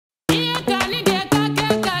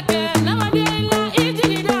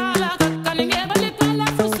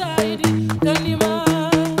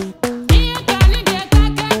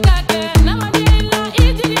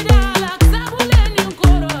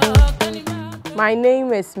My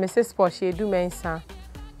name is Mrs. Portia Adu-Mensah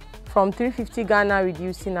from 350 Ghana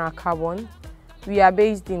Reducing Our Carbon. We are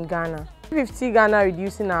based in Ghana. 350 Ghana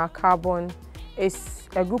Reducing Our Carbon is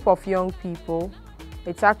a group of young people.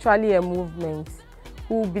 It's actually a movement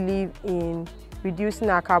who believe in reducing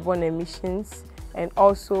our carbon emissions and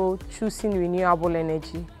also choosing renewable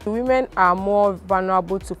energy. Women are more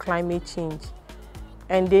vulnerable to climate change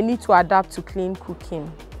and they need to adapt to clean cooking.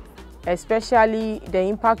 Especially the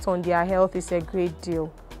impact on their health is a great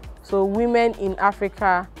deal. So women in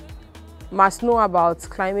Africa must know about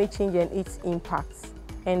climate change and its impacts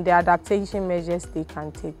and the adaptation measures they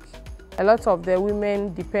can take. A lot of the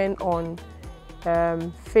women depend on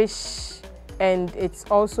fish, and it's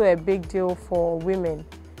also a big deal for women.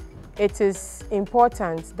 It is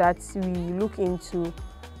important that we look into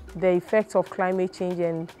the effects of climate change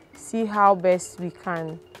and see how best we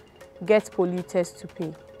can get polluters to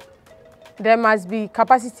pay. There must be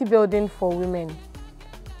capacity building for women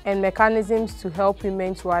and mechanisms to help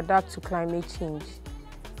women to adapt to climate change.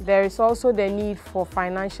 There is also the need for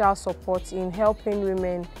financial support in helping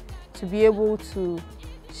women to be able to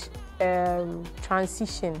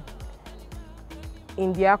transition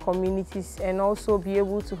in their communities and also be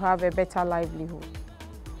able to have a better livelihood.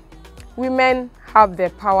 Women have the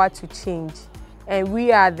power to change, and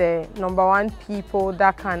we are the #1 people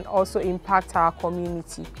that can also impact our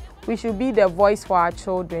community. We should be the voice for our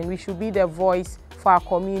children. We should be the voice for our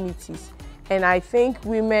communities. And I think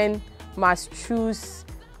women must choose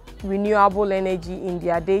renewable energy in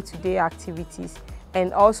their day-to-day activities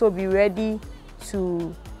and also be ready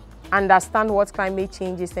to understand what climate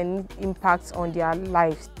change is and impacts on their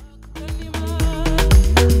lives.